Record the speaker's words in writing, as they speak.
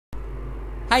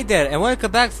Hi there and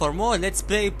welcome back for more Let's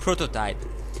Play Prototype.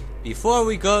 Before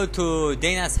we go to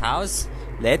Dana's house,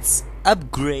 let's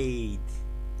upgrade.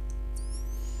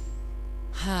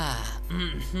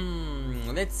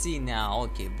 Let's see now.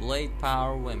 Okay, blade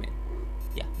power, women.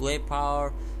 Yeah, blade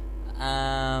power,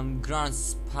 ground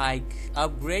spike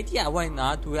upgrade. Yeah, why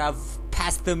not? We have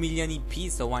past the million EP,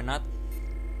 so why not?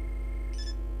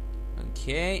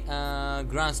 Okay,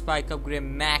 ground spike upgrade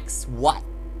max what?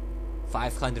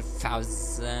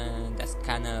 500,000. That's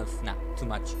kind of too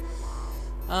much.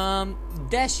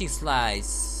 Dashing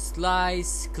slice,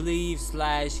 cleave,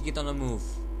 slash, get on the move.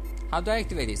 How do I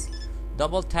activate this?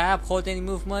 Double tap, hold any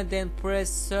movement, then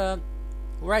press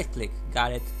right click.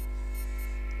 Got it.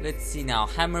 Let's see now.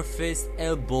 Hammer fist,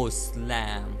 elbow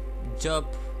slam, jump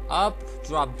up,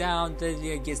 drop down,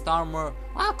 deadly against armor.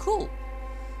 Ah, cool,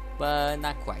 but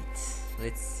not quite.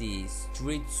 Let's see.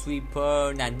 Street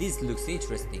sweeper. Now this looks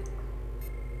interesting.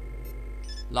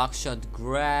 Lockshot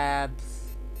grab.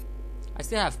 I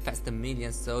still have past a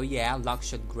million, so yeah,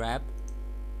 lockshot grab.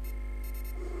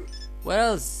 What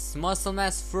else? Muscle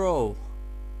mass throw.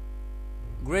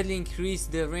 Greatly increase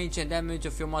the range and damage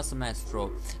of your muscle mass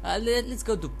throw. Let's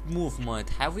go to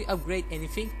movement. Have we upgraded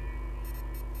anything?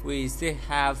 We still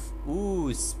have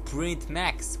sprint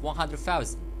max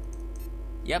 100,000.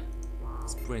 Yep,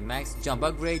 sprint max. Jump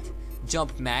upgrade.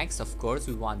 Jump max, of course,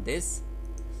 we want this.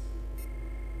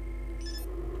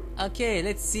 Okay,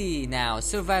 let's see now.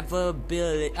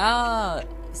 Survivability.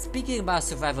 Speaking about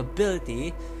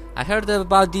survivability, I heard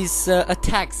about these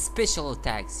attacks, special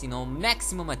attacks, you know,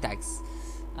 maximum attacks.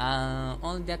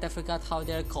 Only that I forgot how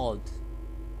they're called.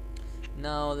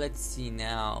 Now, let's see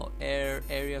now.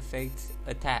 Area effect,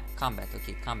 attack, combat.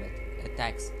 Okay, combat,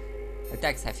 attacks.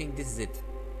 Attacks, I think this is it.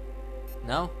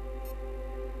 No?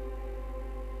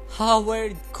 How were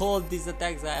it called, these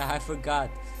attacks? I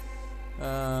forgot.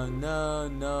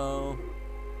 No.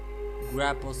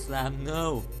 Grapple slam,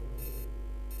 no.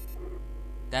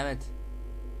 Damn it.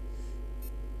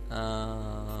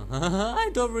 I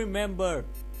don't remember.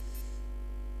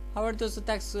 How are those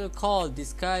attacks called?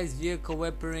 Disguise, vehicle,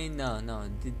 weaponry? No.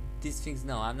 These things,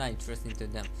 no. I'm not interested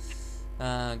in them.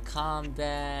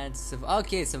 Combat.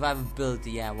 Okay,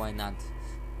 survivability. Yeah, why not?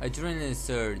 Adrenaline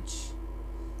surge.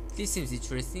 This seems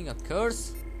interesting, of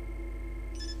course.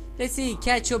 Let's see,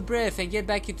 catch your breath and get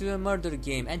back into the murder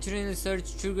game. Adrenaline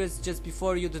surge triggers just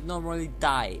before you would normally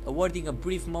die, awarding a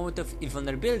brief moment of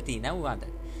invulnerability. Now we want that.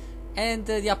 And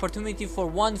the opportunity for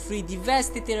one free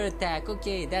devastator attack.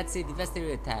 Okay, that's it,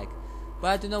 devastator attack. But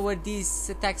I don't know where these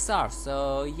attacks are,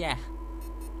 so yeah.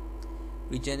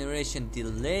 Regeneration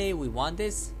delay, we want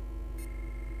this.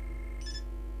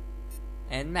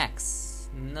 And max.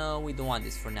 No, we don't want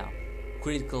this for now.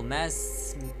 Critical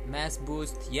mass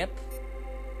boost, yep.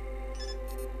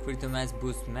 Critical mass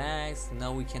boost max.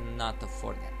 No, we cannot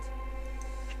afford that.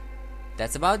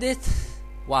 That's about it.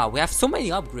 Wow, we have so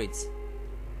many upgrades.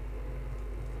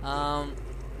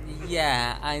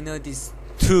 Yeah, I know this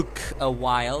took a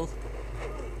while,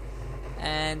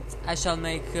 and I shall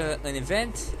make an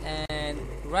event and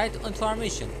right onto our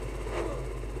mission.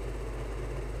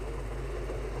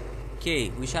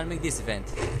 Okay, we shall make this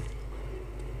event.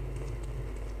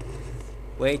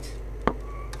 Wait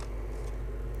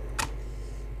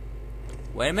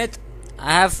a minute,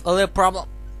 I have a little problem.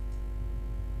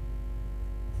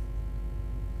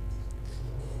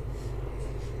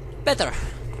 Better.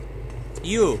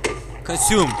 You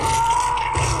consume.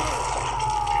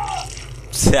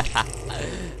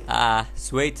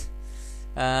 Sweet.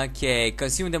 Okay,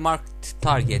 consume the marked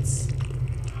targets,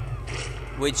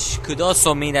 which could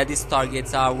also mean that these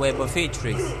targets are web of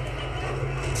entries.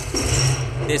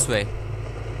 This way.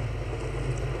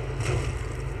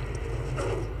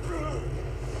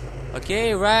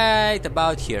 Okay, right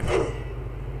about here.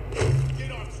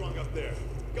 Get Armstrong up there.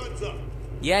 Guns up.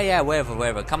 Yeah,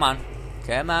 wherever. Come on.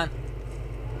 Turn around.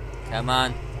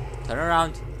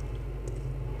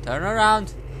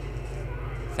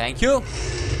 Thank you.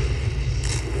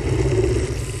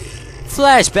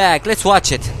 Flashback, let's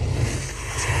watch it.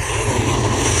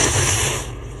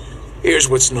 Here's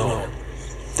what's known.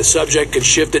 The subject can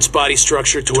shift its body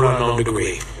structure to an unknown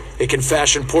degree. It can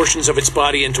fashion portions of its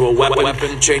body into a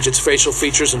weapon, change its facial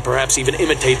features, and perhaps even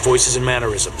imitate voices and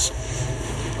mannerisms.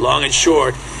 Long and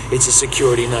short, it's a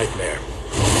security nightmare.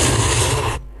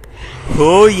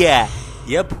 Oh yeah.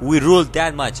 Yep, we ruled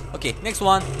that much. Okay, next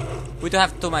one. We don't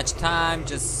have too much time,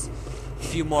 just a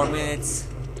few more minutes.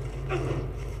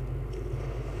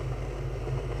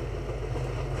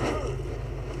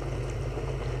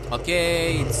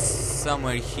 Okay, it's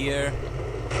somewhere here.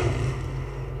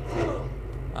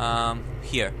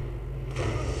 Here.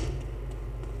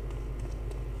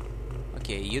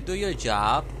 Okay, you do your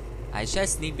job. I shall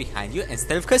sneak behind you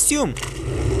instead of costume.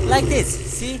 Like this.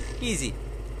 See? Easy.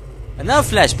 Another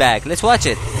flashback. Let's watch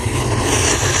it.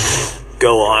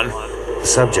 Go on. The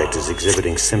subject is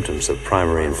exhibiting symptoms of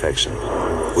primary infection.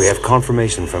 We have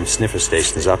confirmation from sniffer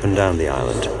stations up and down the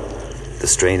island. The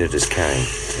strain it is carrying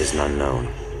is an unknown.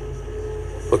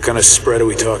 What kind of spread are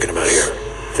we talking about here?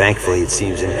 Thankfully, it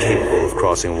seems incapable of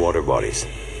crossing water bodies.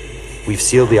 We've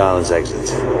sealed the island's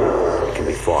exits. It can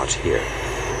be fought here.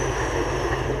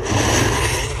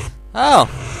 Oh.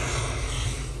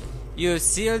 You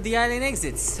sealed the island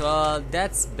exits. Well,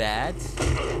 that's bad.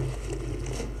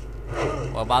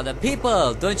 What about the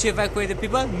people? Don't you evacuate the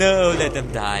people? No, let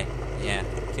them die. Yeah,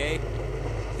 okay.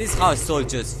 This is how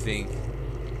soldiers think.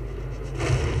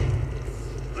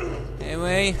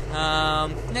 Anyway,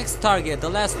 next target, the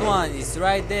last one is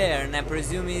right there, and I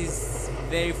presume he's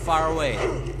very far away.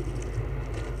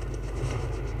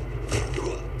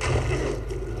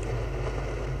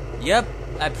 Yep,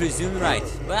 I presume right,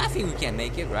 but I think we can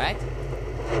make it, right?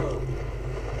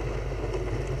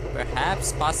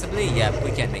 Perhaps, possibly, yep,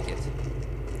 we can make it.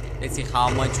 Let's see how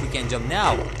much we can jump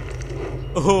now.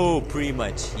 Oh, pretty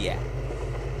much, yeah.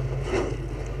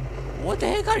 What the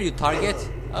heck are you, target?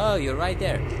 Oh, you're right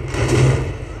there.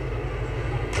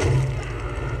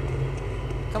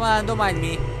 Come on, don't mind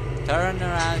me. Turn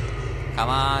around. Come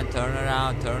on, turn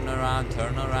around, turn around,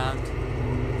 turn around.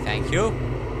 Thank you.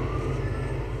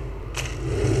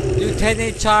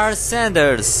 Lieutenant Charles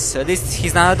Sanders. At least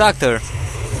he's not a doctor.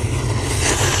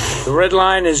 The red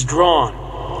line is drawn.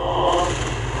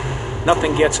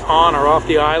 Nothing gets on or off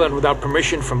the island without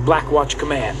permission from Blackwatch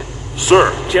Command.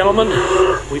 Sir. Gentlemen,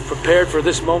 we've prepared for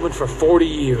this moment for 40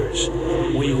 years.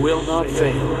 We will not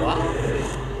fail.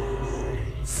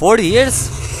 40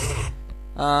 years?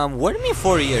 What do you mean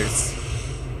 40 years?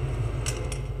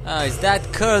 Is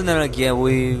that Colonel again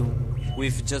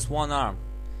with just one arm?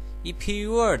 EP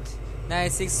word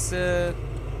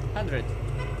 9600.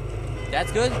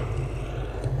 That's good.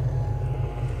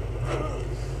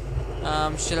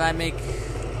 Should I make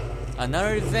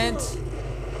another event?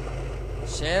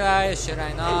 Should I? Should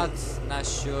I not? Not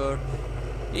sure.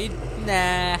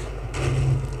 Nah.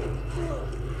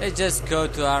 Let's just go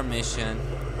to our mission.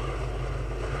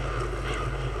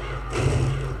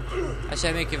 I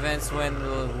shall make events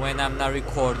when I'm not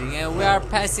recording, and we are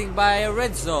passing by a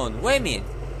red zone. Wait a minute.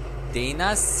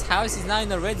 Dana's house is now in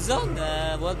a red zone?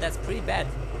 Well, that's pretty bad.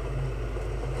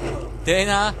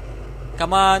 Dana,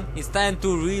 come on, it's time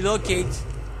to relocate.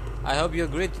 I hope you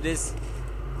agree to this.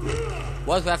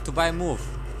 What we have to buy? Move.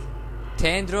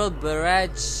 Tendril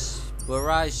barrage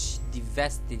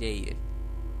devastator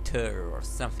or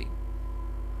something.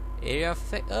 Area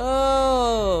effect.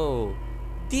 Oh,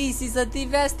 this is a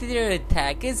devastator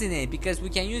attack, isn't it? Because we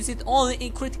can use it only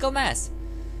in critical mass.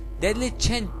 Deadly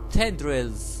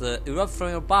tendrils erupt from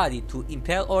your body to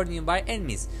impale or nearby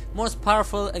enemies. Most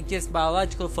powerful against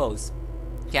biological foes.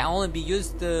 Can only be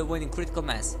used when in critical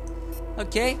mass.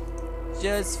 Okay,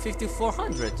 just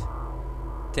 5400.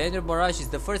 Tendril barrage is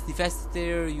the first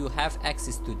devastator you have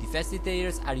access to.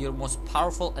 Devastators are your most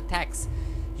powerful attacks.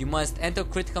 You must enter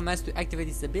critical mass to activate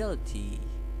this ability.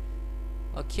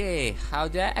 Okay, how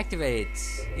do I activate it?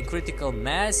 In critical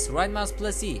mass, right mouse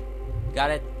plus E. Got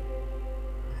it.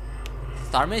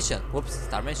 Star mission. Whoops,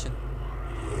 star mission.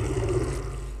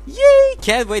 Yay!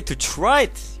 Can't wait to try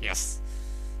it. Yes.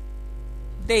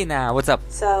 Dana, what's up?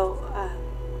 So,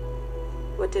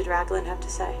 what did Raglan have to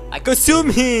say? I consume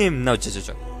him. No,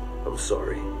 joke. I'm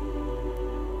sorry.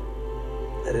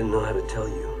 I didn't know how to tell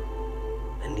you.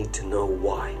 I need to know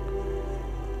why.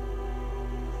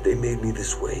 They made me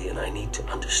this way, and I need to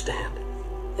understand.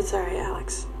 It's alright,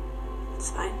 Alex.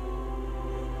 It's fine.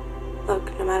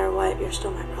 Look, no matter what, you're still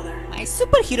my brother. My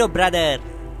superhero brother.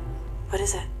 What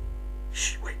is it?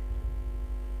 Shh, wait.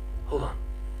 Hold on.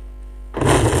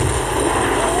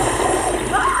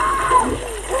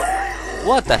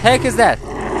 What the heck is that?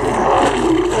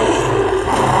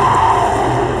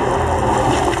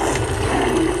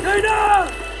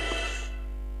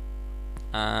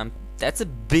 That's a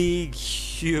big,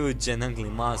 huge and ugly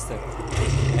monster.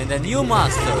 And a new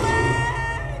monster.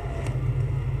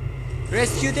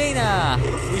 Rescue Dana!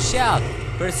 We shall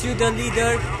pursue the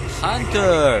leader,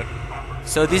 Hunter.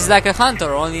 So this is like a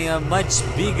hunter, only a much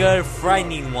bigger,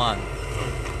 frightening one.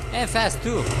 And fast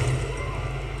too.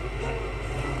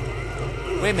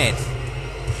 Wait a minute.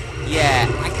 Yeah,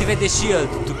 activate the shield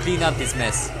to clean up this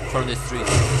mess from the street.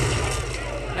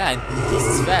 Man, this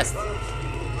is fast.